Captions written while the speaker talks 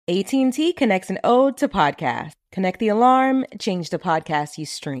AT&T connects an ode to podcasts. Connect the alarm, change the podcast you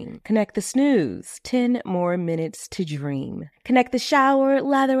stream. Connect the snooze, 10 more minutes to dream. Connect the shower,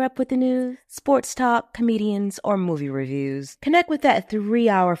 lather up with the news, sports talk, comedians, or movie reviews. Connect with that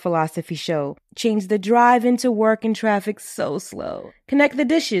 3-hour philosophy show. Change the drive into work and traffic so slow. Connect the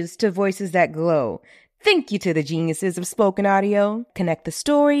dishes to voices that glow. Thank you to the geniuses of spoken audio. Connect the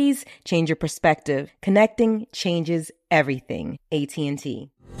stories, change your perspective. Connecting changes everything. AT&T.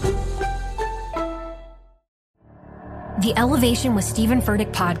 The Elevation with Stephen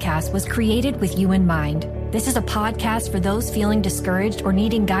Furtick podcast was created with you in mind. This is a podcast for those feeling discouraged or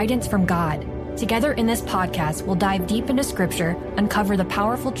needing guidance from God. Together in this podcast, we'll dive deep into scripture, uncover the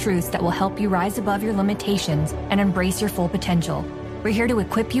powerful truths that will help you rise above your limitations and embrace your full potential. We're here to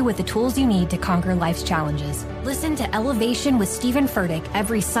equip you with the tools you need to conquer life's challenges. Listen to Elevation with Stephen Furtick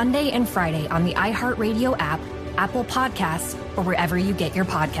every Sunday and Friday on the iHeartRadio app, Apple Podcasts, or wherever you get your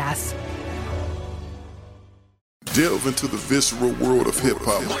podcasts. Delve into the visceral world of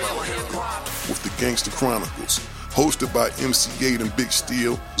hip-hop with the Gangsta Chronicles, hosted by MC Gate and Big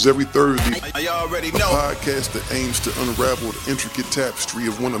Steel. Every Thursday, a podcast that aims to unravel the intricate tapestry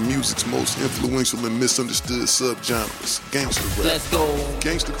of one of music's most influential and misunderstood subgenres, gangsta rap. Let's go.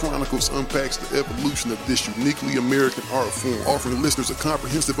 Gangsta Chronicles unpacks the evolution of this uniquely American art form, offering listeners a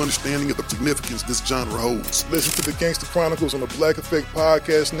comprehensive understanding of the significance this genre holds. Listen to the Gangsta Chronicles on the Black Effect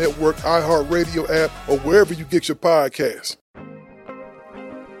Podcast Network, iHeartRadio app, or wherever you get your podcasts.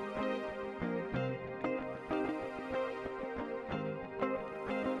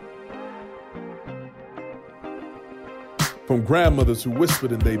 From grandmothers who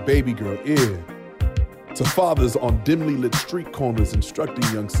whispered in their baby girl ear, to fathers on dimly lit street corners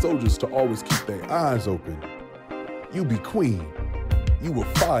instructing young soldiers to always keep their eyes open. You be queen. You were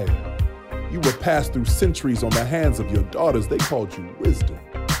fire. You were passed through centuries on the hands of your daughters. They called you wisdom.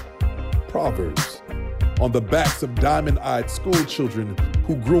 Proverbs. On the backs of diamond-eyed school children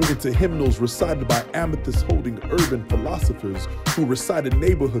who grew into hymnals recited by amethyst-holding urban philosophers who recited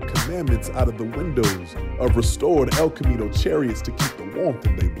neighborhood commandments out of the windows of restored El Camino chariots to keep the warmth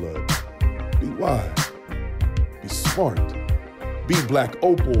in their blood. Be wise. Be smart. Be black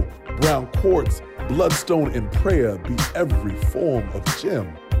opal, brown quartz, bloodstone, and prayer. Be every form of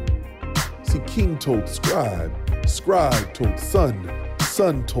gem. See, king told scribe, scribe told son,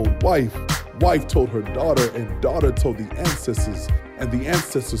 son told wife, wife told her daughter, and daughter told the ancestors, and the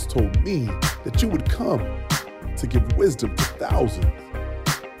ancestors told me that you would come to give wisdom to thousands.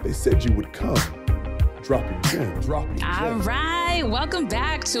 They said you would come, dropping gems. All right, welcome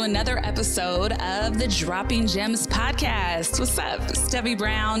back to another episode of the Dropping Gems podcast. What's up? It's Debbie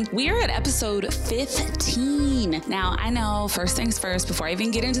Brown. We are at episode 15. Now, I know, first things first, before I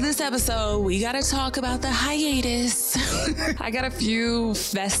even get into this episode, we got to talk about the hiatus. I got a few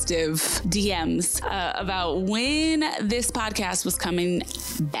festive DMs about when this podcast was coming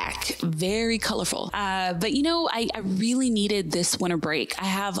back. Very colorful. But you know, I really needed this winter break. I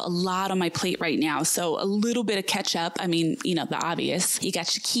have a lot on my plate right now, so a little bit of catch up. I mean, you know, the obvious. You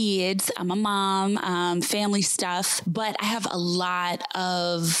got your kids. I'm a mom, family stuff, but I have a lot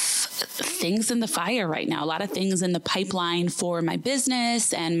of things in the fire right now. A lot of things in the pipeline for my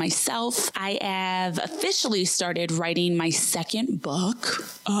business and myself. I have officially started writing my second book.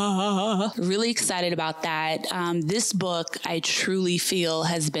 Really excited about that. This book, I truly feel,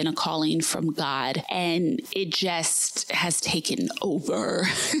 has been a calling from God, and it just has taken over.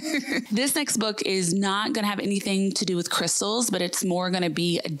 This next book is not going to have anything to do with crystals, but it's more going to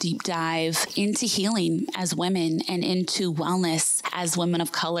be a deep dive into healing as women and into wellness as women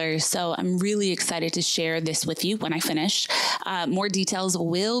of color. So I'm really excited to share this with you when I finish. More details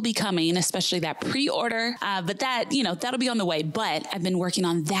will be coming, especially that pre-order. But that, you know, that'll be on the way. But I've been working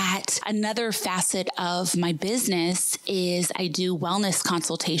on that. Another facet of my business is I do wellness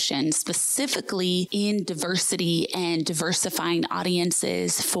consultations, specifically in diversity and diversifying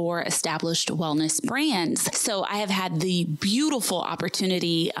audiences for established wellness brands. So I have had the beautiful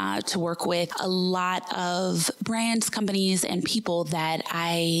opportunity to work with a lot of brands, companies, and people that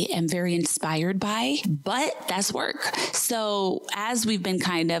I am very inspired by, but that's work. So as we've been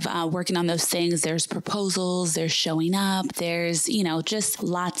kind of working on those things, there's proposals, there's showing up, there's, you know, just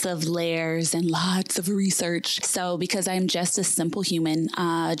lots of layers and lots of research. So because I'm just a simple human,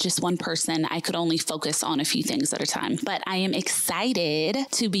 just one person, I could only focus on a few things at a time. But I am excited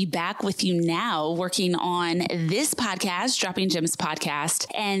to be back with you now working on this podcast, Dropping Gems podcast.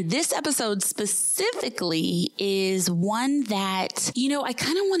 And this episode specifically is one that, I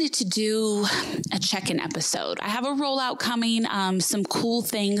kind of wanted to do a check-in episode. I have a rollout coming, some cool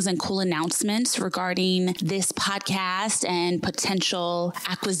things and cool announcements regarding this podcast and potential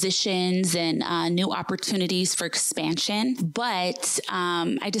acquisitions and new opportunities for expansion. But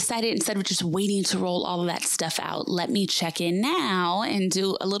I decided instead of just waiting to roll all of that stuff out, let me check in now and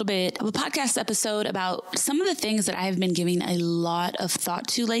do a little bit of a podcast episode about some of the things that I have been giving a lot of thought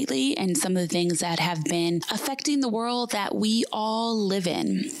to lately and some of the things that have been affecting the world that we all live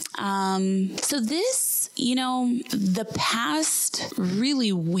in. So this, the past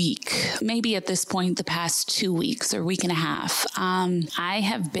really week, maybe at this point, the past 2 weeks or week and a half, I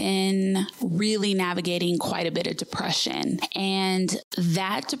have been really navigating quite a bit of depression. And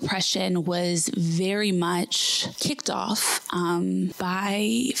that depression was very much kicked off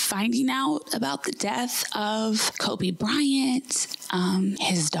by finding out about the death of Kobe Bryant,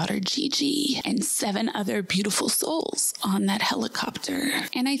 his daughter Gigi, and 7 other beautiful souls on that helicopter.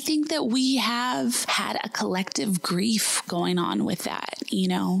 And I think that we have had a collective grief going on with that,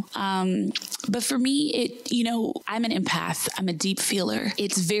 But for me, I'm an empath. I'm a deep feeler.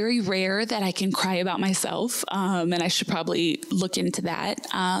 It's very rare that I can cry about myself, and I should probably look into that.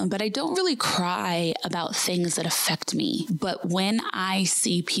 But I don't really cry about things that affect me. But when I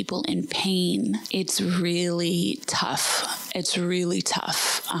see people in pain, it's really tough. It's really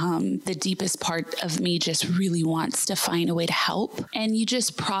tough. The deepest part of me just really wants to find a way to help. And you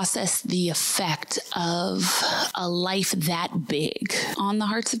just process the effect of a life that big on the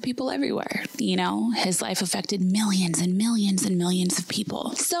hearts of people everywhere. His life affected millions and millions and millions of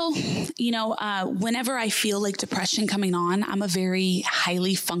people. So, whenever I feel like depression coming on, I'm a very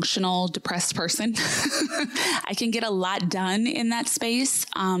highly functional, depressed person. I can get a lot done in that space.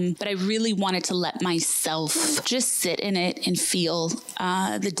 But I really wanted to let myself just sit in it and feel.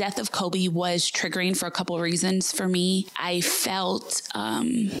 The death of Kobe was triggering for a couple of reasons for me. I felt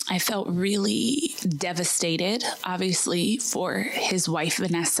really devastated, obviously, for his wife,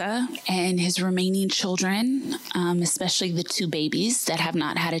 Vanessa, and his remaining children, especially the 2 babies that have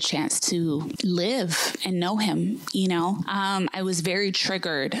not had a chance to live and know him. I was very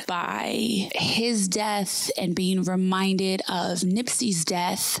triggered by his death and being reminded of Nipsey's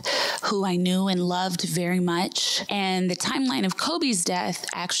death, who I knew and loved very much. And the timeline of Kobe's death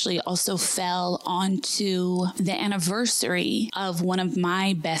actually also fell onto the anniversary of one of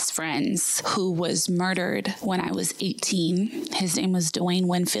my best friends who was murdered when I was 18. His name was Dwayne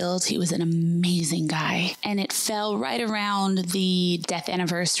Winfield. He was an amazing guy. And it fell right around the death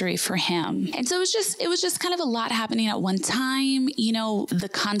anniversary for him. And so it was just kind of a lot happening at one time. The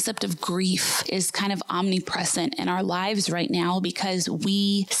concept of grief is kind of omnipresent in our lives right now because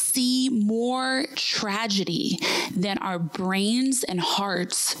we see more tragedy than our brains and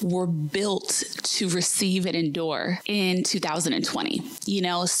hearts were built to receive and endure in 2020.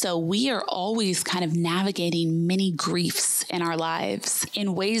 So we are always kind of navigating many griefs in our lives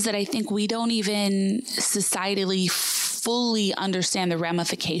in ways that I think we don't even societally fully understand the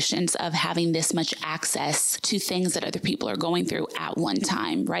ramifications of having this much access to things that other people are going through at one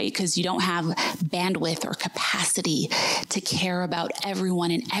time, right? Because you don't have bandwidth or capacity to care about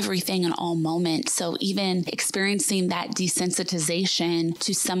everyone and everything in all moments. So even experiencing that desensitization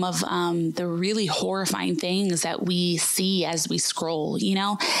to some of the really horrifying things that we see as we scroll,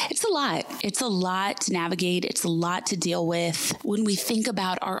 it's a lot. It's a lot to navigate. It's a lot to deal with when we think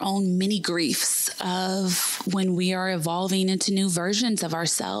about our own mini griefs of when we are evolving into new versions of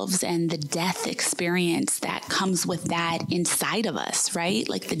ourselves and the death experience that comes with that inside of us, right?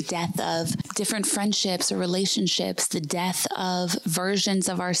 Like the death of different friendships or relationships, the death of versions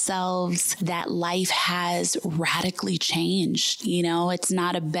of ourselves that life has radically changed. It's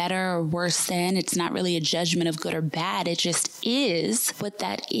not a better or worse than, it's not really a judgment of good or bad. It just is. What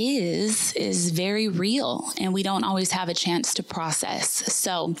that is very real, and we don't always have a chance to process.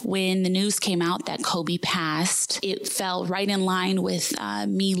 So when the news came out that Kobe passed, it fell right in line with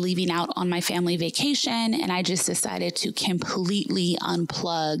me leaving out on my family vacation, and I just decided to completely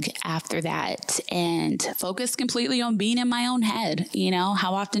unplug after that and focus completely on being in my own head.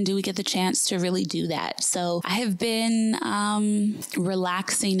 How often do we get the chance to really do that? So I have been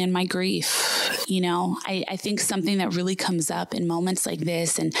relaxing in my grief. I think something that really comes up in moments like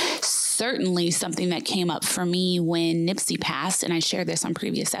this, and certainly something that came up for me when Nipsey passed, and I shared this on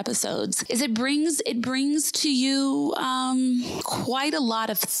previous episodes, is it brings to you quite a lot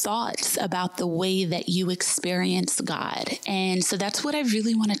of thoughts about the way that you experience God. And so that's what I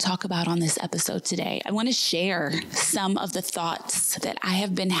really want to talk about on this episode today. I want to share some of the thoughts that I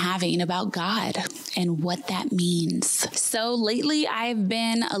have been having about God and what that means. So lately I've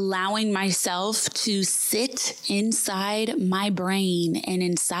been allowing myself to sit inside my brain and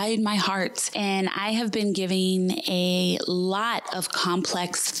inside my heart, and I have been giving a lot of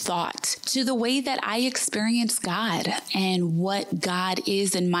complex thought to the way that I experience God and what God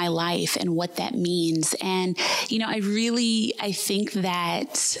is in my life and what that means. And, I think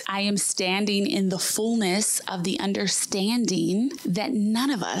that I am standing in the fullness of the understanding that none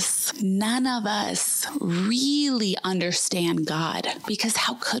of us really understand God, because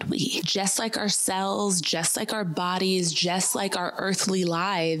how could we? Just like our cells, just like our bodies, just like our earthly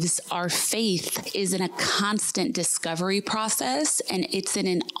lives, our faith is in a constant discovery process, and it's in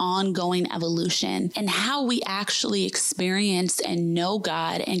an ongoing evolution. And how we actually experience and know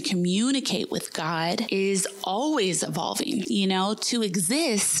God and communicate with God is always evolving. To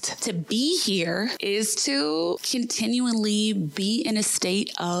exist, to be here, is to continually be in a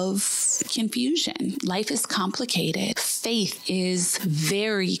state of confusion. Life is complicated. Faith is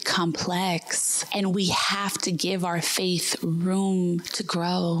very complex, and we have to give our faith room to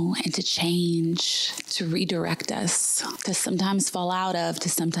grow and to change, to redirect us, to sometimes fall out of, to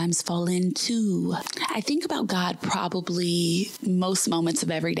sometimes fall into. I think about God probably most moments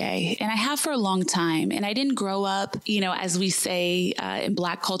of every day, and I have for a long time. And I didn't grow up, as we say in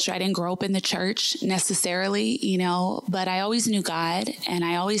Black culture, I didn't grow up in the church necessarily, but I always knew God, and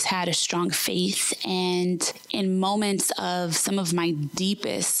I always had a strong faith. And in moments of some of my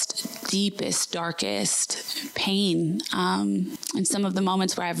deepest, darkest pain, and some of the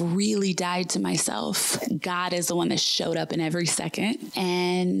moments where I've really died to myself, God is the one that showed up in every second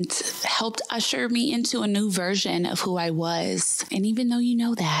and helped usher me into a new version of who I was. And even though you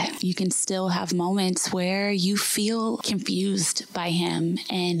know that, you can still have moments where you feel confused by him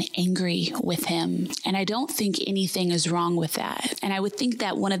and angry with him. And I don't think anything is wrong with that. And I would think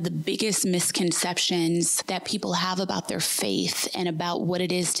that one of the biggest misconceptions that people have about their faith and about what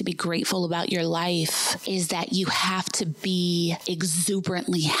it is to be grateful about your life is that you have to be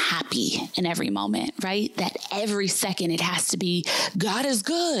exuberantly happy in every moment, right? That every second it has to be, God is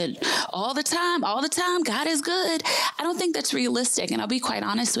good all the time, God is good. I don't think that's realistic. And I'll be quite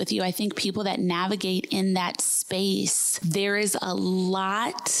honest with you. I think people that navigate in that space, there is a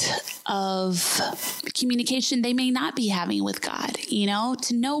lot of communication they may not be having with God.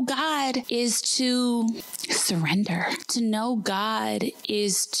 To know God is to surrender. To know God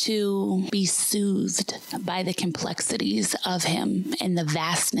is to be soothed by the complexities of him and the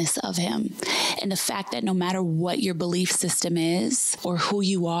vastness of him. And the fact that no matter what your belief system is or who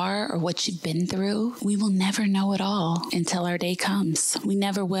you are or what you've been through, we will never know it all until our day comes. We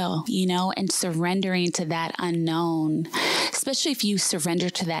never will, and surrendering to that unknown, especially if you surrender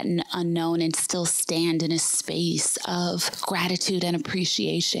to that unknown and still stand in a space of gratitude and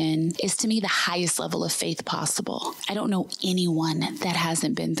appreciation, is to me the highest level of faith possible. I don't know anyone that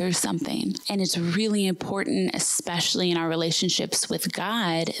hasn't been through something. And it's really important, especially in our relationships with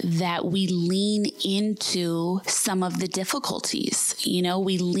God, that we lean into some of the difficulties.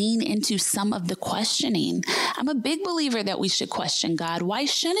 We lean into some of the questioning. I'm a big believer that we should question God. Why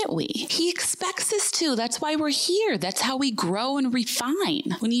shouldn't we? He expects us to. That's why we're here. That's how we grow and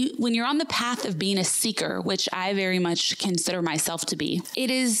refine. When you're on the path of being a seeker, which I very much consider myself to be,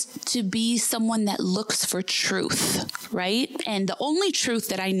 it is to be someone that looks for truth, right? And the only truth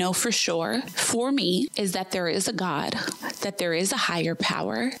that I know for sure for me is that there is a God, that there is a higher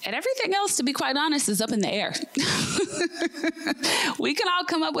power, and everything else, to be quite honest, is up in the air. We can all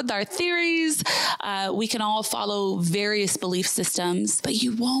come up with our theories. We can all follow various belief systems, but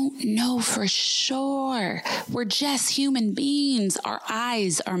you won't know for sure. We're just human beings, our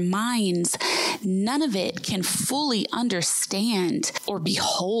eyes, our minds. None of it can fully understand or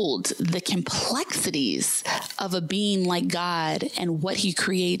behold the complexities of a being like God and what he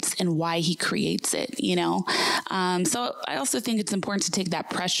creates and why he creates it, So I also think it's important to take that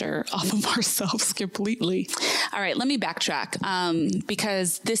pressure off of ourselves completely. All right, let me backtrack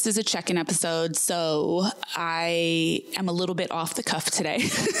because this is a check-in episode, so I am a little bit off the cuff today.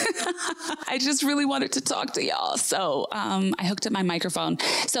 I just really wanted to talk to y'all, so I hooked up my microphone.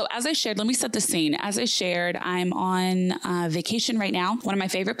 So as I shared, let me set the scene. As I shared, I'm on vacation right now. One of my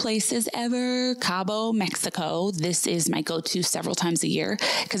favorite places ever, Cabo, Mexico. This is my go-to several times a year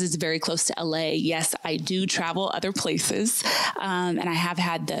because it's very close to LA. Yes, I do travel other places. is. And I have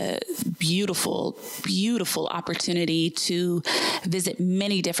had the beautiful, beautiful opportunity to visit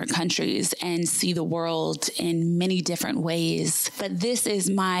many different countries and see the world in many different ways. But this is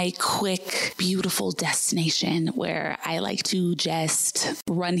my quick, beautiful destination where I like to just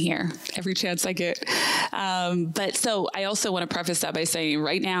run here every chance I get. But so I also want to preface that by saying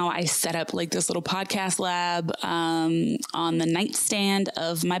right now I set up like this little podcast lab on the nightstand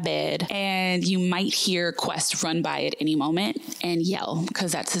of my bed, and you might hear Quest run by at any moment and yell,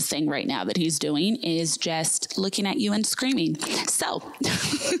 because that's his thing right now that he's doing, is just looking at you and screaming. So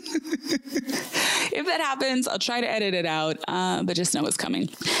if that happens, I'll try to edit it out, but just know it's coming.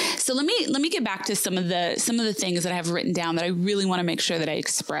 So let me get back to some of the things that I have written down that I really want to make sure that I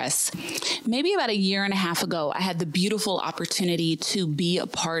express. Maybe about a year and a half ago, I had the beautiful opportunity to be a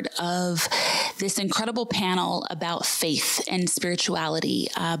part of this incredible panel about faith and spirituality,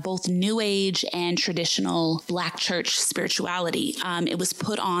 both New Age and traditional Black church spirituality. It was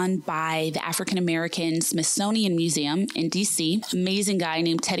put on by the African American Smithsonian Museum in DC. Amazing guy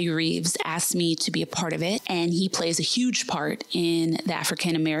named Teddy Reeves asked me to be a part of it, and he plays a huge part in the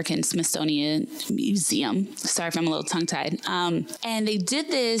African American Smithsonian Museum. Sorry if I'm a little tongue-tied. And they did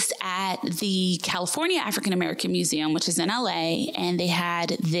this at the California African American Museum, which is in LA, and they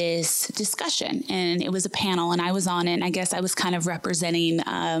had this discussion, and it was a panel, and I was on it, and I guess I was kind of representing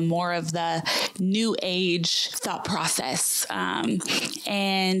more of the New Age thought process.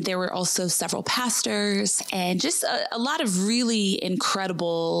 And there were also several pastors and just a lot of really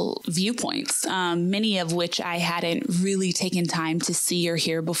incredible viewpoints, many of which I hadn't really taken time to see or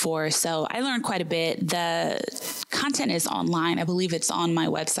hear before. So I learned quite a bit. The content is online. I believe it's on my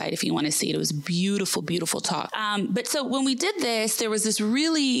website if you want to see it. It was beautiful, beautiful talk. But so when we did this, there was this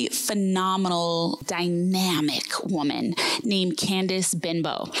really phenomenal, dynamic woman named Candace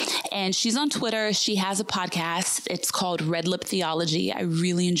Benbow. And she's on Twitter. She has a podcast. It's called Red Lip Theology. I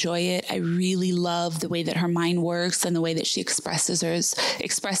really enjoy it. I really love the way that her mind works and the way that she expresses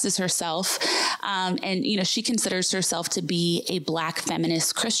herself. And, you know, she considers herself to be a Black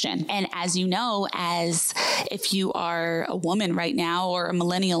feminist Christian. And as you know, as if you are a woman right now or a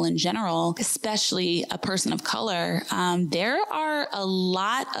millennial in general, especially a person of color, there are a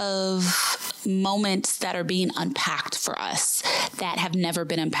lot of moments that are being unpacked for us that have never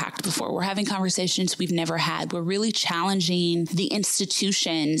been unpacked before. We're having conversations we've never had. We're really challenging the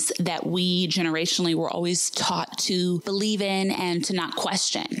institutions that we generationally were always taught to believe in and to not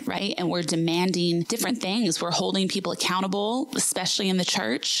question, right? And we're demanding different things. We're holding people accountable, especially in the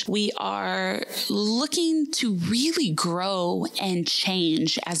church. We are looking to really grow and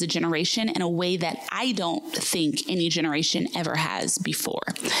change as a generation in a way that I don't think any generation ever has before.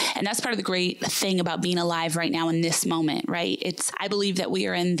 And that's part of the great thing about being alive right now in this moment, right? I believe that we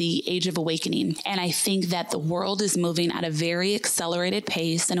are in the age of awakening. And I think that the world is moving at a very accelerated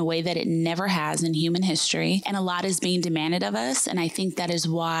pace in a way that it never has in human history. And a lot is being demanded of us. And I think that is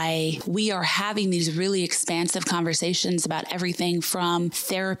why we are having these really expansive conversations about everything from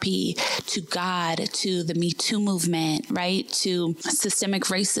therapy to God to the Me Too movement, right? To systemic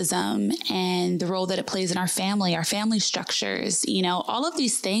racism and the role that it plays in our family structures. You know, all of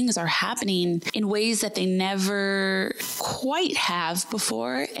these things are happening in ways that they never quite have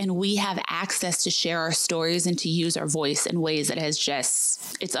before. And we have access to share our stories and to use our voice in ways that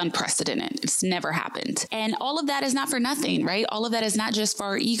it's unprecedented. It's never happened. And all of that is not for nothing, right? All of that is not just for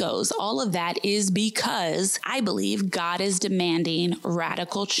our egos. All of that is because I believe God is demanding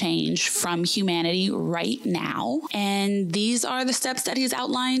radical change from humanity right now. And these are the steps that he's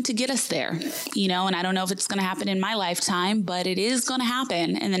outlined to get us there, you know, and I don't know if it's going to happen in my lifetime, but it is going to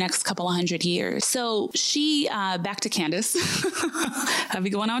happen in the next couple of 100 years. So she, back to Candace, I'll be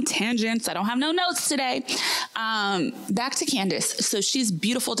going on tangents. I don't have no notes today. Back to Candace. So she's a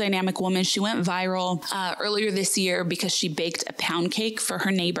beautiful, dynamic woman. She went viral earlier this year because she baked a pound cake for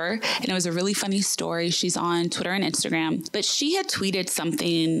her neighbor. And it was a really funny story. She's on Twitter and Instagram. But she had tweeted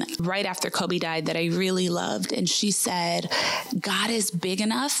something right after Kobe died that I really loved. And she said, God is big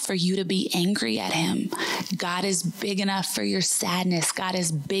enough for you to be angry at him. God is big enough for your sadness. God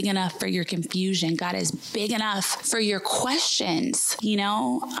is big enough for your confusion. God is big enough for your questions, you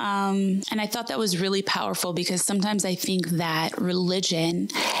know? And I thought that was really powerful because sometimes I think that religion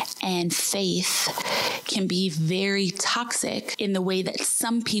and faith can be very toxic in the way that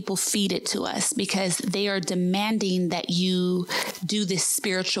some people feed it to us because they are demanding that you do this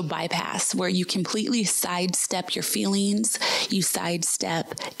spiritual bypass where you completely sidestep your feelings, you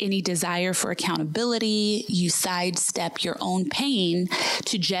sidestep any desire for accountability, you sidestep your own pain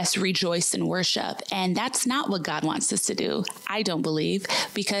to just rejoice and worship. And that's not what God wants us to do, I don't believe,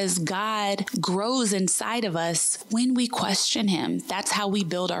 because God grows inside of of us when we question him. That's how we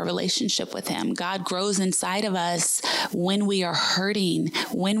build our relationship with him. God grows inside of us when we are hurting,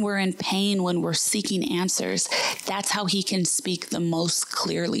 when we're in pain, when we're seeking answers. That's how he can speak the most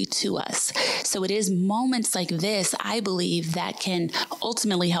clearly to us. So it is moments like this, I believe, that can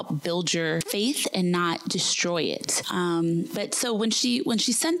ultimately help build your faith and not destroy it. But so when she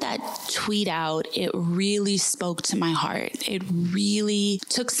sent that tweet out, it really spoke to my heart. It really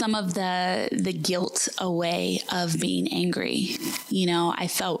took some of the guilt away of being angry. You know, I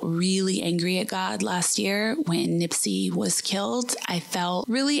felt really angry at God last year when Nipsey was killed. I felt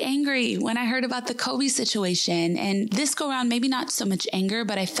really angry when I heard about the Kobe situation. And this go around, maybe not so much anger,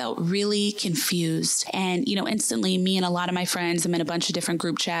 but I felt really confused. And, you know, instantly, me and a lot of my friends, I'm in a bunch of different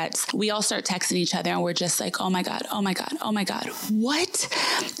group chats, we all start texting each other and we're just like, oh my God, oh my God, oh my God, what?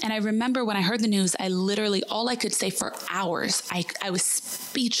 And I remember when I heard the news, I literally, all I could say for hours, I was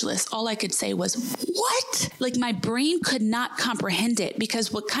speechless. All I could say was, what? Like my brain could not comprehend it,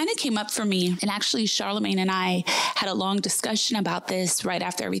 because what kind of came up for me, and actually Charlamagne and I had a long discussion about this right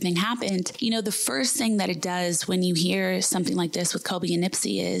after everything happened. You know, the first thing that it does when you hear something like this with Kobe and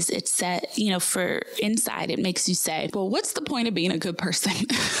Nipsey is it's set, you know, for inside, it makes you say, well, what's the point of being a good person?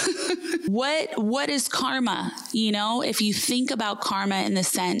 What is karma? You know, if you think about karma in the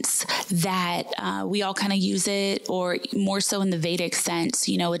sense that we all kind of use it, or more so in the Vedic sense,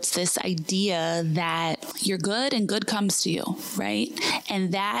 you know, it's this idea that you're good and good comes to you, right?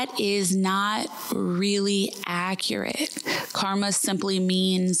 And that is not really accurate. Karma simply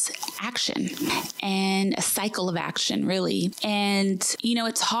means action and a cycle of action, really. And, you know,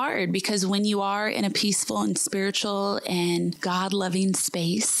 it's hard because when you are in a peaceful and spiritual and God-loving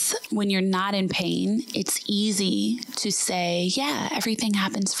space, when you're not in pain, it's easy to say, yeah, everything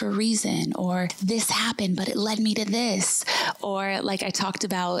happens for a reason, or this happened, but it led me to this. Or like I talked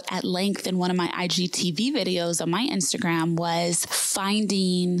about at length in one of my IGTV videos on my Instagram, was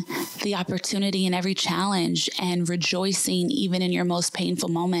finding the opportunity in every challenge and rejoicing even in your most painful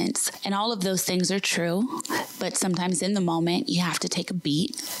moments. And all of those things are true, but sometimes in the moment, you have to take a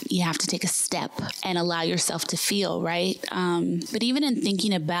beat, you have to take a step and allow yourself to feel, right? But even in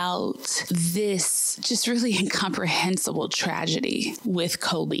thinking about this just really incomprehensible tragedy with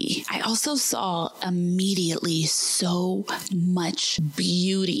Kobe, I also saw immediately so much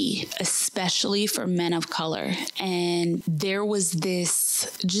beauty, especially for men of color. And there was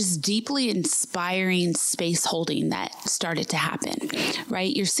this just deeply inspiring space holding that started to happen,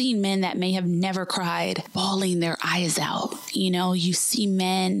 right? You're seeing men that may have never cried, bawling their eyes out. You know, you see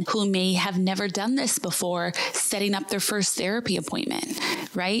men who may have never done this before, setting up their first therapy appointment,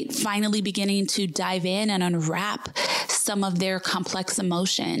 right? Finally beginning to dive in and unwrap some of their complex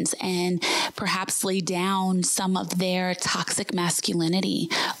emotions and perhaps lay down some of their toxic masculinity,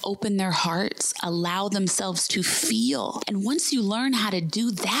 open their hearts, allow themselves to feel. And once you learn how to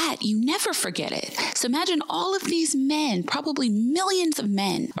do that, you never forget it. So imagine all of these men, probably millions of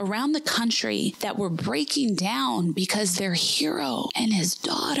men around the country, that were breaking down because their hero and his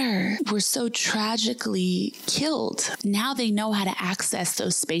daughter were so tragically killed. Now they know how to access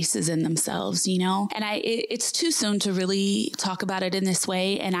those spaces in themselves, you know? And it's too soon to really talk about it in this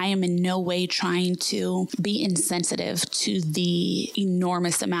way. And I am in no way trying to be insensitive to the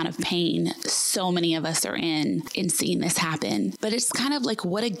enormous amount of pain so many of us are in seeing this happen. But it's kind of like,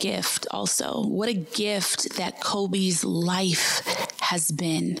 what a gift also. What a gift that Kobe's life has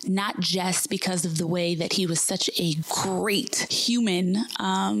been, not just because of the way that he was such a great human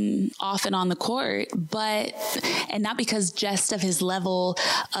off and on the court, and not because just of his level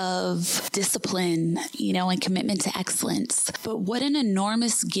of discipline, you know, and commitment to excellence, but what an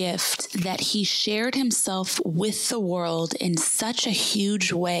enormous gift that he shared himself with the world in such a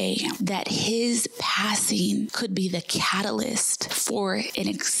huge way that his passing could be the catalyst for an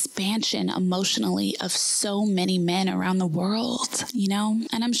expansion emotionally of so many men around the world, you know?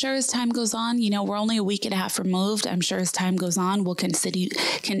 And I'm sure as time goes on, you know, we're only a week and a half removed. I'm sure as time goes on, we'll continue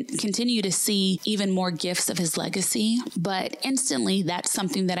to see even more gifts of his legacy. But instantly, that's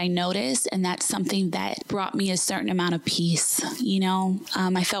something that I noticed, and that's something that brought me a certain amount of peace, you know?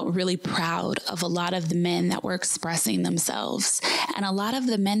 I felt really proud of a lot of the men that were expressing themselves and a lot of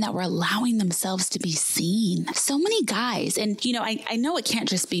the men that were allowing themselves to be seen. So many guys, and, you know, I know it can't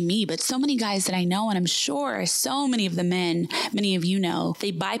just be me, but so many guys that I know, and I'm sure so many of the men, many of you know,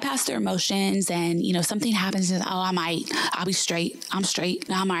 they bypass their emotions and, you know, something happens and, I'll be straight. I'm straight.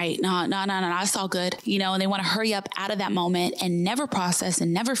 No, I'm all right. No, it's all good. You know, and they want to hurry up out of that moment and never process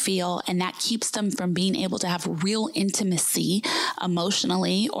and never feel. And that keeps them from being able to have real intimacy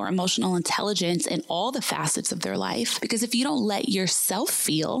emotionally or emotional intelligence in all the facets of their life. Because if you don't let yourself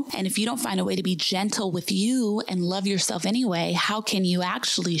feel, and if you don't find a way to be gentle with you and love yourself anyway, how can you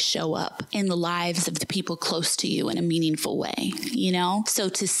actually show up in the lives of the people close to you in a meaningful way? You know? So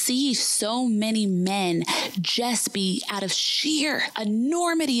to see so many men just be out of sheer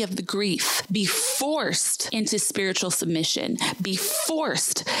enormity of the grief, be forced into spiritual submission, be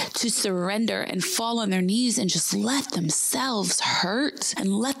forced to surrender and fall on their knees and just let themselves hurt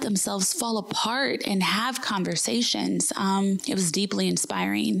and let themselves fall apart and have conversations. It was deeply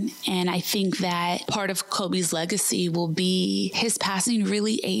inspiring. And I think that part of Kobe's legacy will be his passing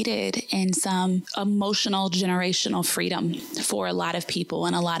really aided in some emotional generational freedom for a lot of people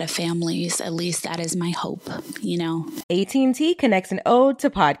and a lot of families. At least that is my hope, you know. AT&T connects an ode to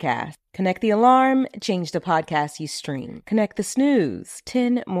podcast. Connect the alarm, change the podcast you stream. Connect the snooze,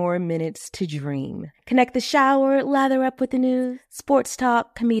 10 more minutes to dream. Connect the shower, lather up with the news, sports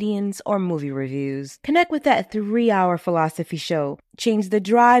talk, comedians, or movie reviews. Connect with that 3-hour philosophy show. Change the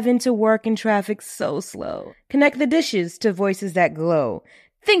drive into work and traffic so slow. Connect the dishes to voices that glow.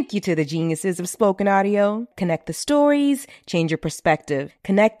 Thank you to the geniuses of spoken audio. Connect the stories, change your perspective.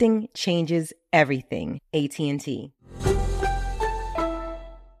 Connecting changes everything. AT&T.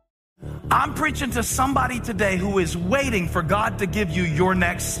 I'm preaching to somebody today who is waiting for God to give you your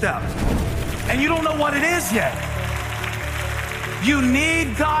next step. And you don't know what it is yet. You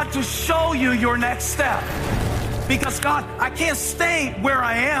need God to show you your next step. Because God, I can't stay where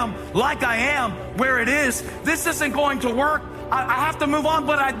I am, like I am, where it is. This isn't going to work. I have to move on,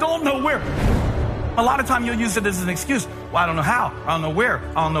 but I don't know where. A lot of time you'll use it as an excuse. Well, I don't know how. I don't know where.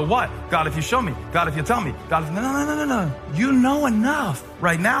 I don't know what. God, if you show me. God, if you tell me. God, if... No. You know enough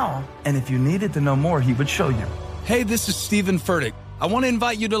right now. And if you needed to know more, he would show you. Hey, this is Stephen Furtick. I want to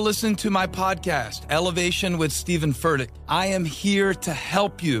invite you to listen to my podcast, Elevation with Stephen Furtick. I am here to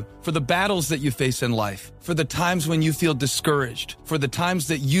help you for the battles that you face in life, for the times when you feel discouraged, for the times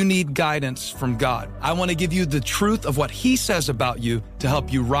that you need guidance from God. I want to give you the truth of what he says about you to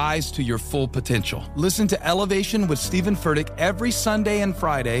help you rise to your full potential. Listen to Elevation with Stephen Furtick every Sunday and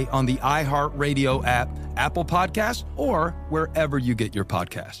Friday on the iHeartRadio app, Apple Podcasts, or wherever you get your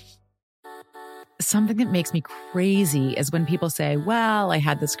podcasts. Something that makes me crazy is when people say, well, I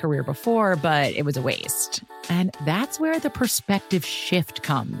had this career before, but it was a waste. And that's where the perspective shift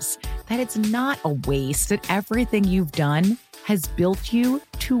comes, that it's not a waste, that everything you've done has built you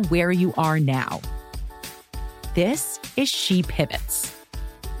to where you are now. This is She Pivots,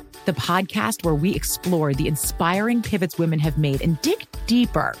 the podcast where we explore the inspiring pivots women have made and dig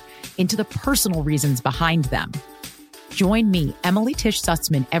deeper into the personal reasons behind them. Join me, Emily Tish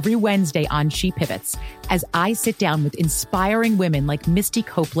Sussman, every Wednesday on She Pivots as I sit down with inspiring women like Misty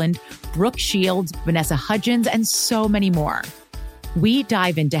Copeland, Brooke Shields, Vanessa Hudgens, and so many more. We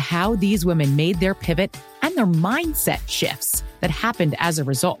dive into how these women made their pivot and their mindset shifts that happened as a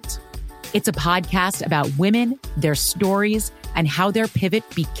result. It's a podcast about women, their stories, and how their pivot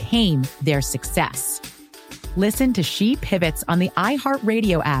became their success. Listen to She Pivots on the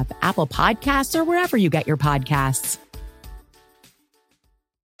iHeartRadio app, Apple Podcasts, or wherever you get your podcasts.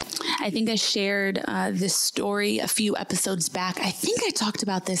 I think I shared this story a few episodes back. I think I talked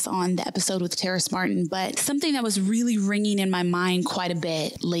about this on the episode with Terrace Martin, but something that was really ringing in my mind quite a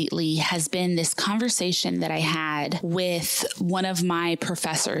bit lately has been this conversation that I had with one of my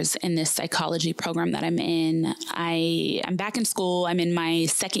professors in this psychology program that I'm in. I'm back in school. I'm in my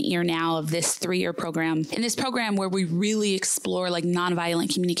second year now of this 3-year program. In this program where we really explore like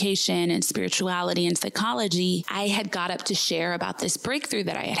nonviolent communication and spirituality and psychology, I had got up to share about this breakthrough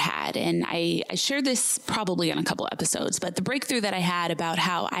that I had. And I shared this probably on a couple episodes, but the breakthrough that I had about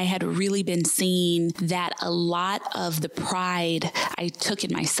how I had really been seeing that a lot of the pride I took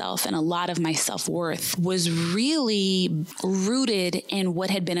in myself and a lot of my self-worth was really rooted in what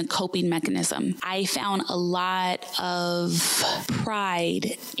had been a coping mechanism. I found a lot of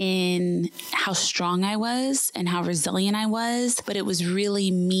pride in how strong I was and how resilient I was, but it was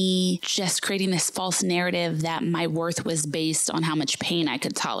really me just creating this false narrative that my worth was based on how much pain I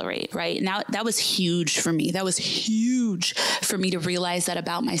could tolerate. separate, right? And that was huge for me. That was huge for me to realize that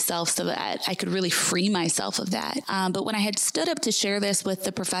about myself so that I could really free myself of that. But when I had stood up to share this with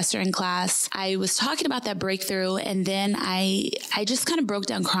the professor in class, I was talking about that breakthrough, and then I just kind of broke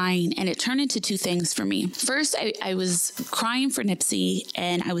down crying, and it turned into two things for me. First, I was crying for Nipsey,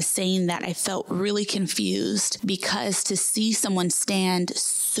 and I was saying that I felt really confused because to see someone stand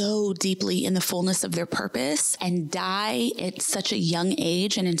so deeply in the fullness of their purpose and die at such a young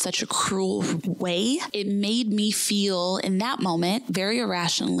age and in such a cruel way, it made me feel in that moment very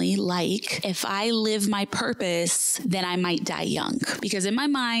irrationally like if I live my purpose, then I might die young. Because in my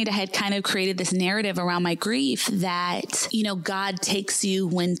mind, I had kind of created this narrative around my grief that, God takes you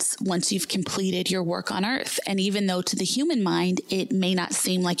once you've completed your work on earth. And even though to the human mind, it may not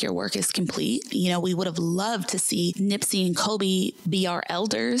seem like your work is complete, we would have loved to see Nipsey and Kobe be our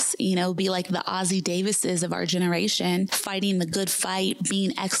elders, be like the Ozzie Davises of our generation, fighting the good fight,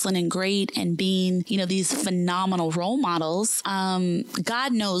 being excellent and great, and being, these phenomenal role models.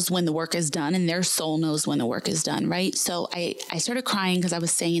 God knows when the work is done, and their soul knows when the work is done, right? So I started crying because I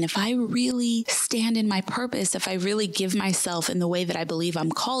was saying, if I really stand in my purpose, if I really give myself in the way that I believe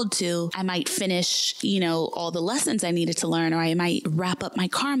I'm called to, I might finish, all the lessons I needed to learn, or I might wrap up my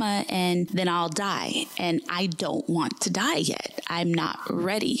karma and then I'll die. And I don't want to die yet. I'm not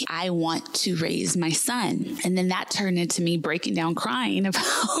ready. I want to raise my son. And then that turned into me breaking down crying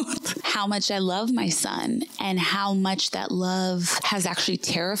about how much I love my son and how much that love has actually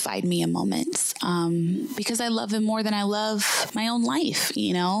terrified me in moments, because I love him more than I love my own life.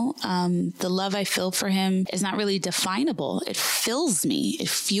 The love I feel for him is not really definable. It fills me. It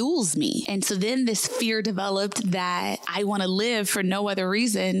fuels me. And so then this fear developed that I want to live for no other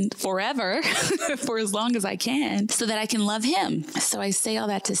reason forever for as long as I can so that I can love him. So I say all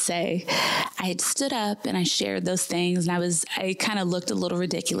that to say, I had stood up and I shared those things, and I kind of looked a little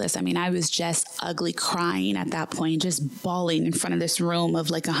ridiculous. I mean, I was just ugly crying at that point, just bawling in front of this room of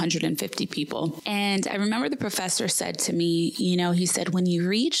like 150 people. And I remember the professor said to me, he said, when you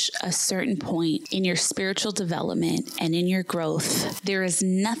reach a certain point in your spiritual development and in your growth, there is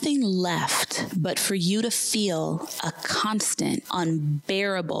nothing left but for you to feel a constant,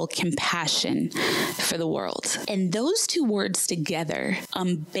 unbearable compassion for the world. And those two words together,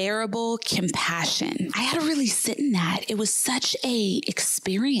 unbearable compassion, I had to really sit in that. It was such a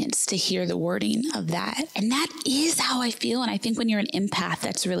experience to hear the wording of that. And that is how I feel. And I think when you're an empath,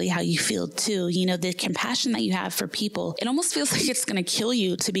 that's really how you feel too. The compassion that you have for people, it almost feels like it's going to kill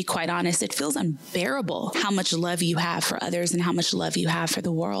you, to be quite honest. It feels unbearable how much love you have for others and how much love you have for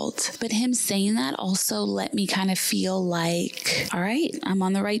the world. But him saying that also let me kind of feel like, all right, I'm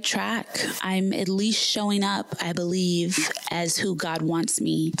on the right track. I'm at least showing up, I believe, as who God wants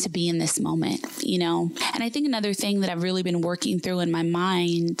me to be in this moment, And I think another thing that I've really been working through in my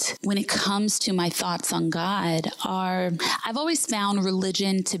mind when it comes to my thoughts on God are, I've always found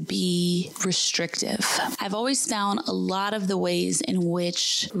religion to be restrictive. I've always found a lot of the ways in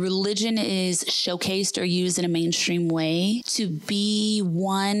which religion is showcased or used in a mainstream way to be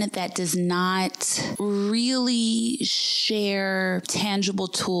one that does not really share tangible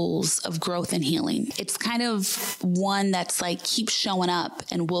tools of growth and healing. It's kind of one that's like, keep showing up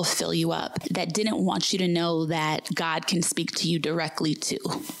and we'll fill you up. That didn't want you to know that God can speak to you directly too.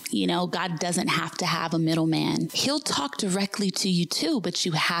 God doesn't have to have a middleman. He'll talk directly to you too, but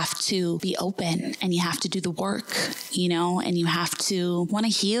you have to be open and you have to do the work, and you have to want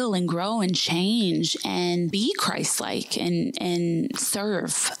to heal and grow and change and be Christ-like and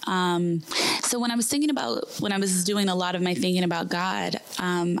serve. So when I was doing a lot of my thinking about God,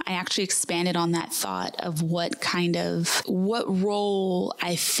 I actually expanded on that thought of what role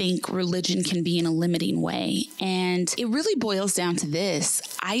I think religion can be in a limiting way. And it really boils down to this.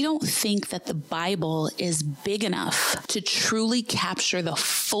 I don't think that the Bible is big enough to truly capture the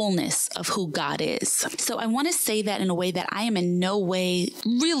fullness of who God is. So I want to say that in a way that I am in no way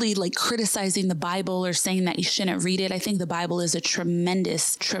really like criticizing the Bible or saying that you shouldn't read it. I think the Bible is a tremendously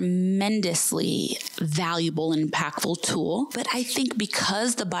valuable and impactful tool. But I think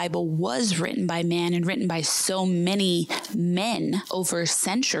because the Bible was written by man and written by so many men over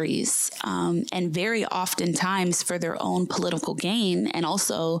centuries, and very oftentimes for their own political gain, and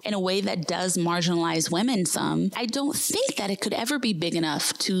also in a way that does marginalize women some, I don't think that it could ever be big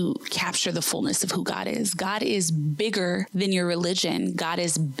enough to capture the fullness of who God is. God is bigger than your religion. God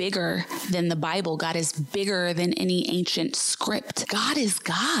is bigger than the Bible. God is bigger than any ancient script. God is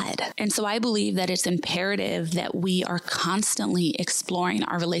God. And so I believe that it's imperative that we are constantly exploring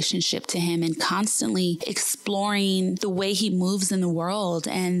our relationship to him and constantly exploring the way he moves in the world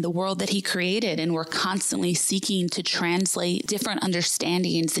and the world that he created. And we're constantly seeking to translate different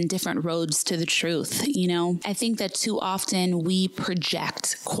understandings and different roads to the truth. You know, I think that too often we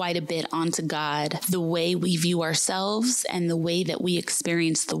project quite a bit onto God, the way we view ourselves and the way that we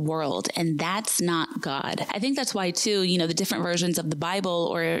experience the world. And that's not God. I think that's why too, you know, the different versions of the Bible,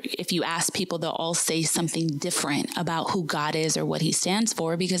 or if you ask people, they'll all say something different about who God is or what he stands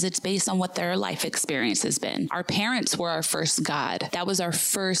for, because it's based on what their life experience has been. Our parents were our first God. That was our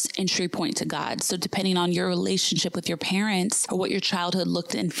first entry point to God. So depending on your relationship with your parents or what your childhood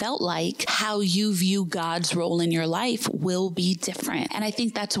looked and felt like, how you view God's role in your life will be different. And I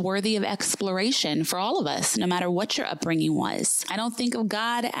think that's worthy of exploration for all of us, no matter what your upbringing was. I don't think of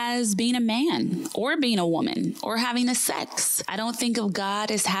God as being a man or being a woman or having a sex. I don't think of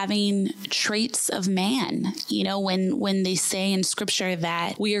God as having traits of man. You know, when they say in scripture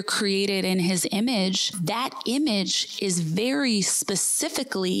that we are created in his image, that image is very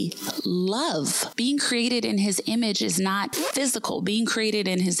specifically love. Being created in his image is not physical. Being created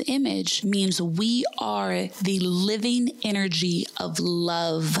in his image means we are the living energy of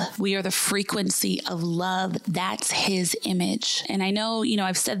love. We are the frequency of love. That's his image. And I know, you know,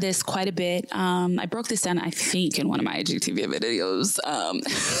 I've said this quite a bit. I broke this down, I think, in one of my IGTV videos.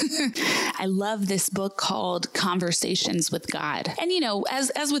 I love this book called Conversations with God. And, you know,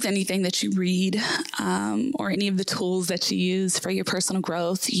 as with anything that you read, or any of the tools that you use for your personal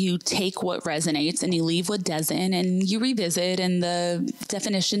growth, you take what resonates and you leave what doesn't, and you revisit and the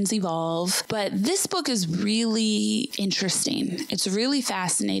definitions evolve. But this book is really interesting. It's really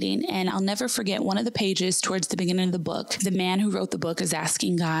fascinating. And I'll never forget one of the pages towards the beginning of the book. The man who wrote the book is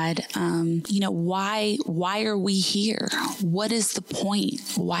asking God, you know, why are we here? What is the point?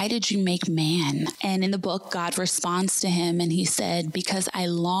 Why did you make man? And in the book, God responds to him and he said, because I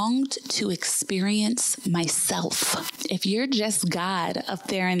longed to experience myself. If you're just God up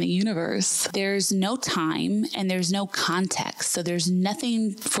there in the universe, there's no time and there's no context. So there's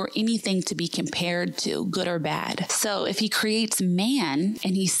nothing for anything to be compared to, good or bad. So if he creates man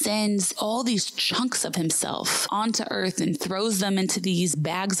and he sends all these chunks of himself onto earth and throws them into these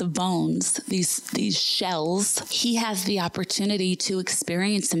bags of bones, these shells, he has the opportunity to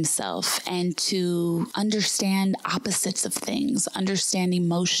experience himself and to understand opposites of things, understand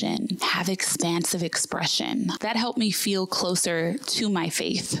emotion, have expansive expression. That helped me feel closer to my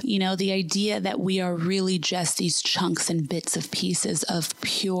faith. You know, the idea that we are really just these chunks and bits of pieces of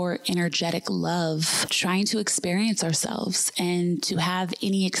pure energetic love, trying to experience ourselves. And to have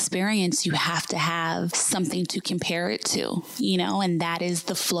any experience, you have to have something to compare it to, you know, and that is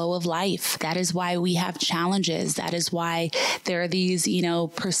the flow of life. That is why we have challenges. That is why there are these, you know,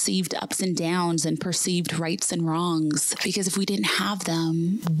 perceived ups and downs and perceived rights and wrongs. Because if we didn't have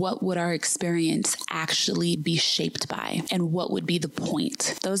them, what would our experience actually be shaped by? And what would be the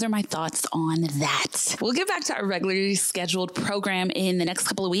point? Those are my thoughts on that. We'll get back to our regularly scheduled program in the next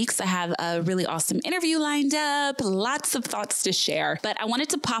couple of weeks. I have a really awesome interview lined up, lots of thoughts to share. But I wanted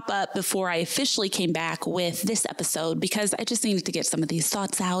to pop up before I officially came back with this episode because I just needed to get some of these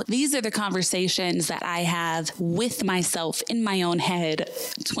thoughts out. These are the conversations that I have with myself in my own head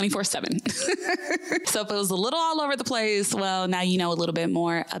 24/7. So if it was a little all over the place, well, now you know a little bit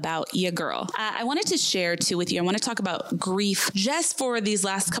more about your girl. I wanted to share too with you. I want to talk about grief just for these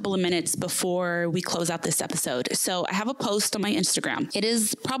last couple of minutes before we close out this episode. So I have a post on my Instagram. It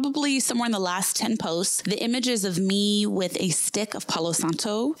is probably somewhere in the last 10 posts. The image is of me with a stick of Palo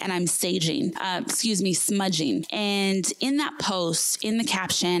Santo and I'm smudging. And in that post, in the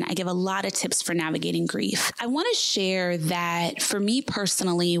caption, I give a lot of tips for navigating grief. I want to share that for me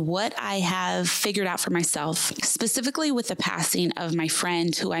personally, what I have figured out for myself, specifically with the passing of my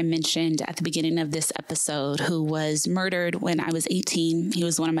friend who I mentioned at the beginning of this episode, who was murdered when I was 18. He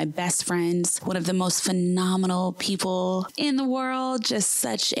was one of my best friends, one of the most phenomenal people in the world, just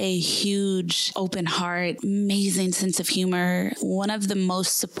such a huge, open heart, amazing sense of humor, one of the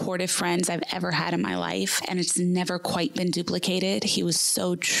most supportive friends I've ever had in my life, and it's never quite been duplicated. He was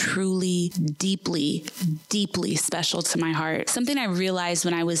so truly, deeply, deeply special to my heart. Something I realized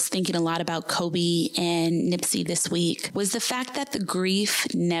when I was thinking a lot about Kobe and Nipsey this week was the fact that the grief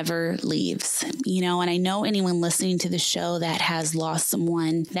never leaves, you know, and I know anyone listening to the show that has lost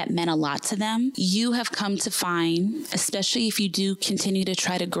someone that meant a lot to them, you have come to find, especially if you do continue to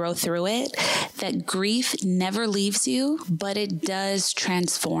try to grow through it, that grief never leaves you, but it does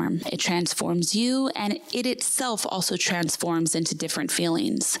transform. It transforms you, and it itself also transforms into different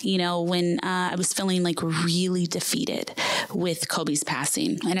feelings. You know, when I was feeling like really defeated with Kobe's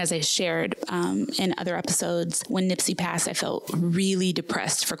passing, and as I shared in other episodes, when Nipsey passed, I felt really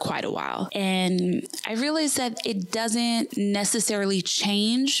depressed for quite a while. And I realized that it doesn't necessarily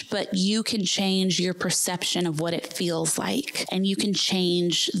change, but you can change your perception of what it feels feels like, and you can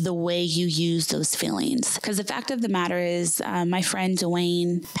change the way you use those feelings. Because the fact of the matter is, my friend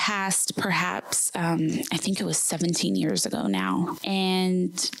Dwayne passed perhaps, I think it was 17 years ago now.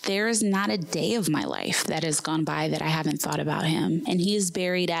 And there is not a day of my life that has gone by that I haven't thought about him. And he is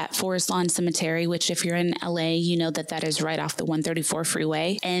buried at Forest Lawn Cemetery, which if you're in LA, you know that is right off the 134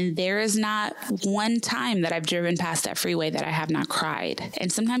 freeway. And there is not one time that I've driven past that freeway that I have not cried.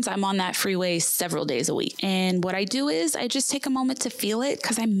 And sometimes I'm on that freeway several days a week. And what I do is I just take a moment to feel it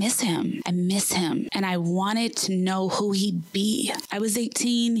because I miss him. I miss him. And I wanted to know who he'd be. I was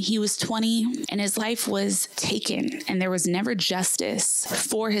 18, he was 20, and his life was taken. And there was never justice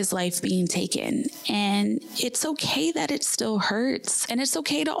for his life being taken. And it's okay that it still hurts. And it's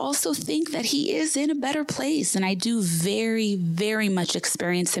okay to also think that he is in a better place. And I do very, very much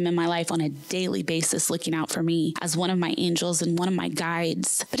experience him in my life on a daily basis, looking out for me as one of my angels and one of my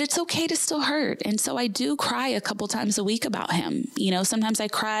guides. But it's okay to still hurt. And so I do cry a couple times a week about him. You know, sometimes I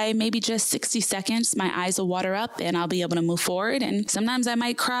cry maybe just 60 seconds. My eyes will water up and I'll be able to move forward. And sometimes I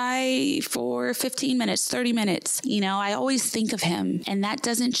might cry for 15 minutes, 30 minutes. You know, I always think of him, and that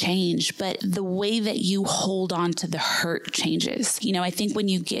doesn't change. But the way that you hold on to the hurt changes. You know, I think when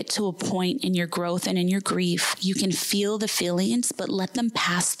you get to a point in your growth and in your grief, you can feel the feelings, but let them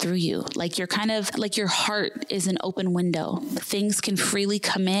pass through you. Like you're kind of like your heart is an open window. Things can freely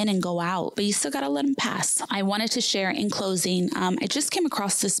come in and go out, but you still got to let them pass. I wanted to share in closing, I just came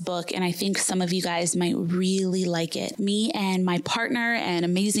across this book and I think some of you guys might really like it. Me and my partner and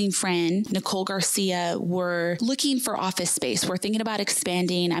amazing friend, Nicole Garcia, were looking for office space. We're thinking about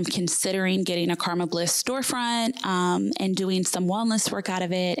expanding. I'm considering getting a Karma Bliss storefront and doing some wellness work out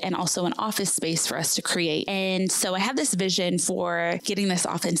of it, and also an office space for us to create. And so I have this vision for getting this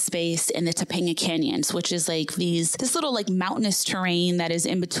office space in the Topanga Canyons, which is like this little like mountainous terrain that is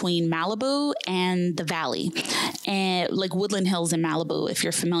in between Malibu and the valley, and like Woodland Hills in Malibu, if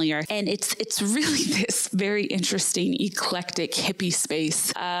you're familiar. And it's really this very interesting, eclectic hippie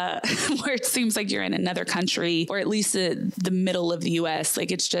space where it seems like you're in another country, or at least the middle of the US.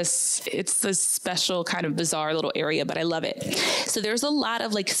 Like it's this special kind of bizarre little area, but I love it. So there's a lot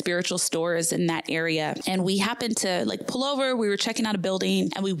of like spiritual stores in that area. And we happened to like pull over. We were checking out a building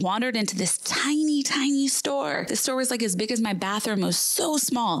and we wandered into this tiny, tiny store. The store was like as big as my bathroom. It was so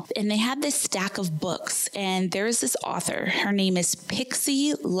small. And they had this stack of books. And there's this author. Her name is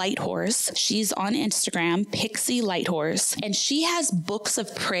Pixie Lighthorse. She's on Instagram, Pixie Lighthorse. And she has books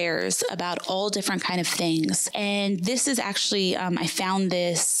of prayers about all different kind of things. And this is actually, I found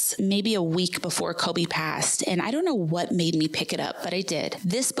this maybe a week before Kobe passed. And I don't know what made me pick it up, but I did.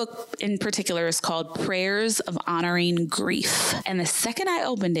 This book in particular is called Prayers of Honoring Grief. And the second I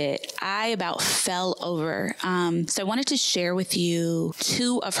opened it, I about fell over. So I wanted to share with you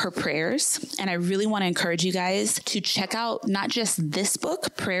 2 of her prayers. And I really want to encourage you guys to check out not just this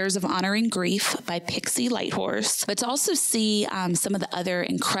book, Prayers of Honoring Grief by Pixie Lighthorse, but to also see some of the other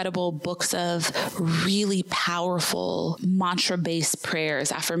incredible books of really powerful mantra-based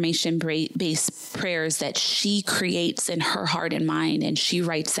prayers, affirmation-based prayers that she creates in her heart and mind, and she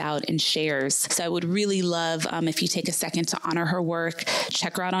writes out and shares. So I would really love if you take a second to honor her work.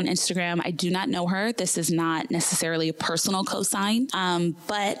 Check her out on Instagram. I do not know her. This is not necessarily a personal cosign,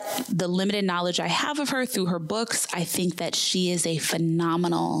 but the limited knowledge I have of her through her books, I think that she is a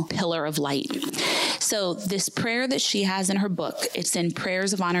phenomenal pillar of light. So this prayer that she has in her book, it's in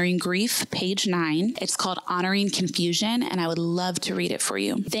Prayers of Honoring Grief, page 9. It's called Honoring Confusion, and I would love to read it for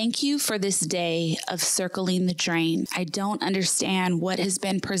you. Thank you for this day of circling the drain. I don't understand what has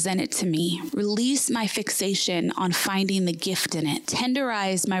been presented to me. Release my fixation on finding the gift in it.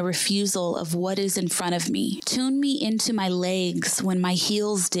 Tenderize my refusal of what is in front of me. Tune me into my legs when my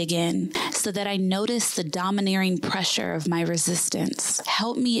heels dig in, so that I notice the domineering pressure of my resistance.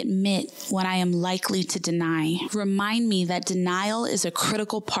 Help me admit when I am likely to deny. Remind me that denial is a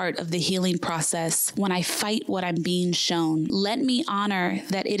critical part of the healing process when I fight what I'm being shown. Let me honor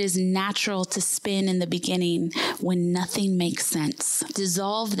that it is natural to spin in the beginning when nothing makes sense.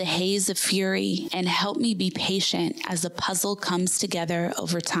 Dissolve the haze of fury and help me be patient as the puzzle comes together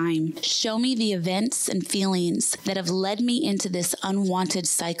over time. Show me the events and feelings that have led me into this unwanted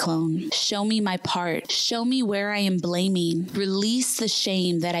cyclone. Show me my part. Show me where I am blaming. Release the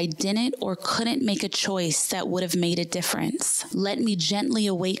shame that I didn't or couldn't make a choice that would have made a difference. Let me gently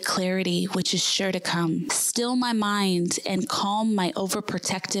await clarity, which is sure to come. Still my mind and calm my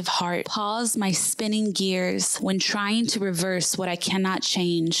overprotective heart. Pause my spinning gears when trying to reverse what I cannot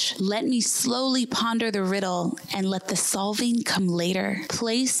change. Let me slowly ponder the riddle and let the solving come later.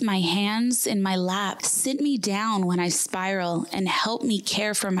 Place my hands in my lap. Sit me down when I spiral and help me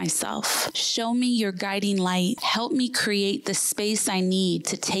care for myself. Show me your guiding light. Help me create the space I need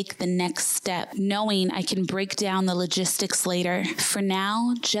to take the next step, knowing I can break down the logistics later. For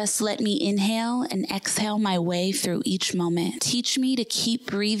now, just let me inhale and exhale my way through each moment. Teach me to keep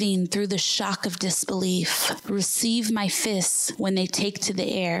breathing through the shock of disbelief. Receive my fists when they take to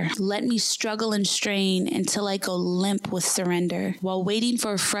the air. Let me struggle and strain until I go limp with surrender. While waiting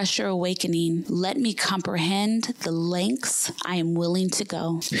for a fresher awakening, let me comprehend the lengths I am willing to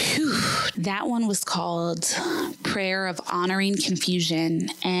go. Whew. That one was called Prayer of Honoring Confusion.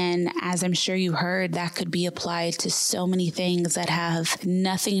 And as I'm sure you heard, that could be applied to so many things that have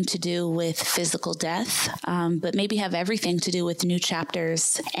nothing to do with physical death, but maybe have everything to do with new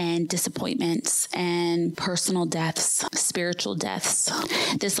chapters and disappointments and personal deaths, spiritual deaths.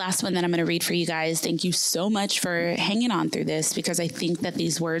 This last one that I'm going to read for you guys, thank you so much for hanging on through this, because I think that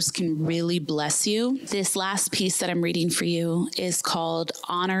these words can really bless you. This last piece that I'm reading for you is called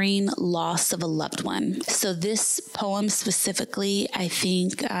Honoring Loss of a Loved One. So this poem specifically, I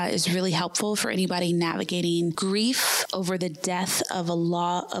think, is really helpful for anybody navigating grief over the death of a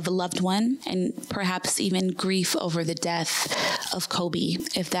loved one, and perhaps even grief over the death of Kobe,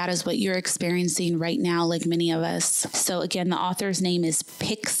 if that is what you're experiencing right now, like many of us. So again, the author's name is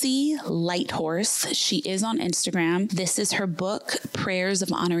Pixie Lighthorse. She is on Instagram. This is her book, Prayers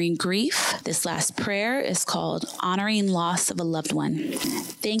of Honoring Grief. This last prayer is called Honoring Loss of a Loved One.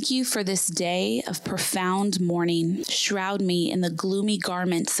 Thank you for this day of profound mourning. Shroud me in the gloomy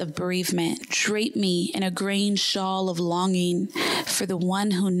garments of bereavement. Drape me in a graying shawl of longing for the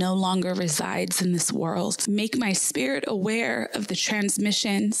one who no longer resides in this world. Make my spirit aware of the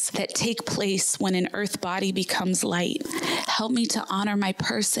transmissions that take place when an earth body becomes light. Help me to honor my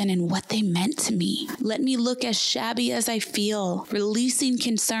person and what they meant to me. Let me look as shabby as I feel, releasing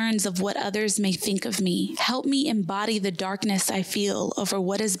concerns of what others may think of me. Help me embody the darkness I feel over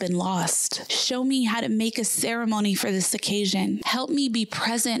what has been lost. Show me how to make a ceremony for this occasion. Help me be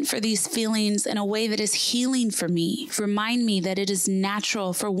present for these feelings in a way that is healing for me. Remind me that it is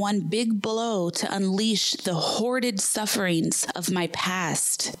natural for one big blow to unleash the hoarded sufferings of my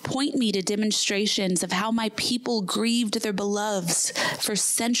past. Point me to demonstrations of how my people grieved their beloveds for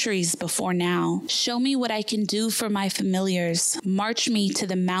centuries before now. Show me what I can do for my familiars. March me to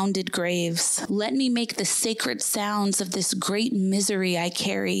the mounded graves. Let me make the sacred sounds of this great misery I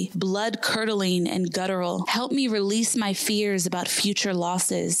carry, blood curdling and guttural. Help me release my fears about future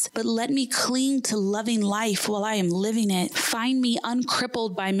losses, but let me cling to loving life while I am living it. Find me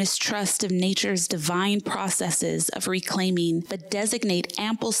uncrippled by mistrust of nature's divine processes of reclaiming, but designate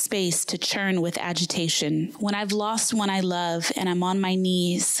ample space to churn with agitation. When I've lost one I love and I'm on my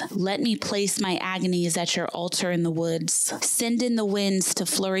knees, let me place my agonies at your altar in the woods. Send in the winds to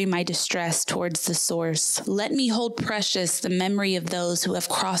flurry my distress towards the source. Let me hold precious the memory of those who have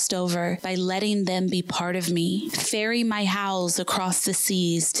crossed over by letting them be part of me. Ferry my howls across the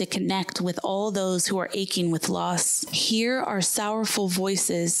seas to connect with all those who are aching with loss. Here are sorrowful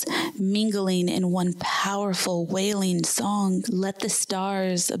voices mingling in one powerful wailing song. Let the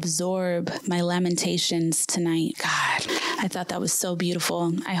stars absorb my lamentations tonight. God, I thought that was so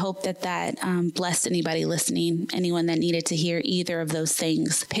beautiful. I hope that blessed anybody listening, anyone that needed to hear either of those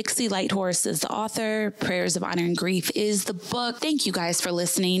things. Pixie Lighthorse is the author. Prayers of Honoring Grief is the book. Thank you guys for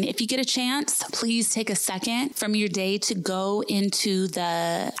listening. If you get a chance, please take a second from your day to go into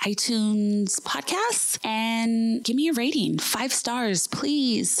the iTunes podcast and give me a rating. 5 stars,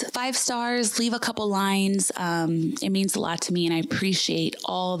 please. 5 stars, leave a couple lines. It means a lot to me, and I appreciate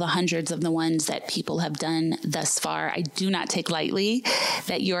all the hundreds of the ones that people have done thus far. I do not take lightly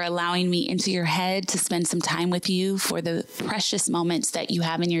that you're allowing me into your head to spend some time with you for the precious moments that you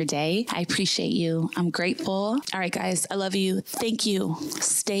have in your day. I appreciate you. I'm grateful. All right, guys, I love you. Thank you.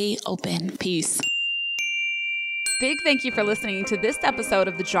 Stay open. Peace. Big thank you for listening to this episode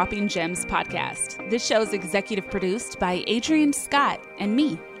of the Dropping Gems podcast. This show is executive produced by Adrian Scott and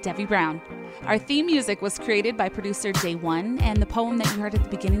me, Debbie Brown. Our theme music was created by producer Day One, and the poem that you heard at the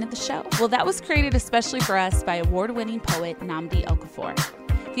beginning of the show, well, that was created especially for us by award-winning poet Nnamdi Okorafor.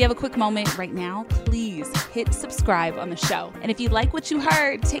 If you have a quick moment right now, please hit subscribe on the show. And if you like what you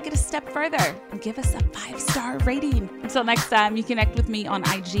heard, take it a step further and give us a 5-star rating. Until next time, you connect with me on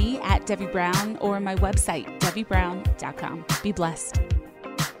IG at Debbie Brown or my website, DebbieBrown.com. Be blessed.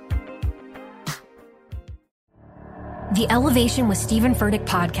 The Elevation with Stephen Furtick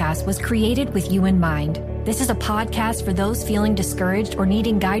podcast was created with you in mind. This is a podcast for those feeling discouraged or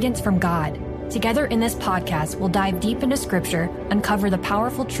needing guidance from God. Together in this podcast, we'll dive deep into Scripture, uncover the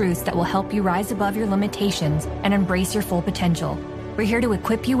powerful truths that will help you rise above your limitations and embrace your full potential. We're here to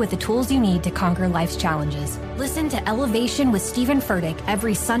equip you with the tools you need to conquer life's challenges. Listen to Elevation with Stephen Furtick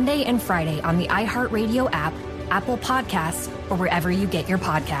every Sunday and Friday on the iHeartRadio app, Apple Podcasts, or wherever you get your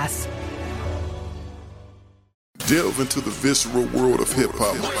podcasts. Delve into the visceral world of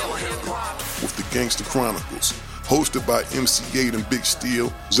hip-hop with the Gangster Chronicles, hosted by MC8 and Big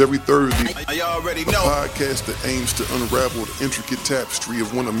Steel. Every Thursday, a podcast that aims to unravel the intricate tapestry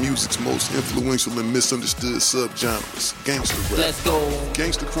of one of music's most influential and misunderstood subgenres, gangster rap. Let's go.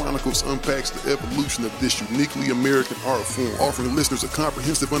 Gangster Chronicles unpacks the evolution of this uniquely American art form, offering listeners a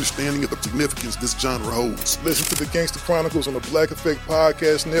comprehensive understanding of the significance this genre holds. Listen to the Gangster Chronicles on the Black Effect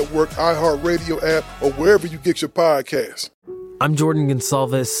Podcast Network, iHeartRadio app, or wherever you get your podcasts. I'm Jordan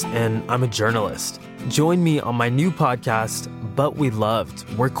Gonsalves, and I'm a journalist. Join me on my new podcast, But We Loved,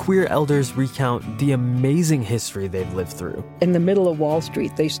 where queer elders recount the amazing history they've lived through. In the middle of Wall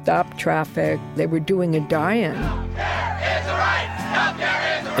Street, they stopped traffic. They were doing a die-in.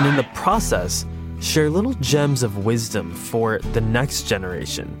 And in the process, share little gems of wisdom for the next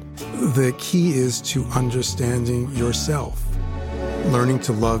generation. The key is to understanding yourself, learning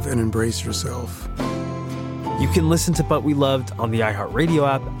to love and embrace yourself. You can listen to But We Loved on the iHeartRadio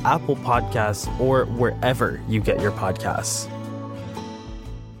app, Apple Podcasts, or wherever you get your podcasts.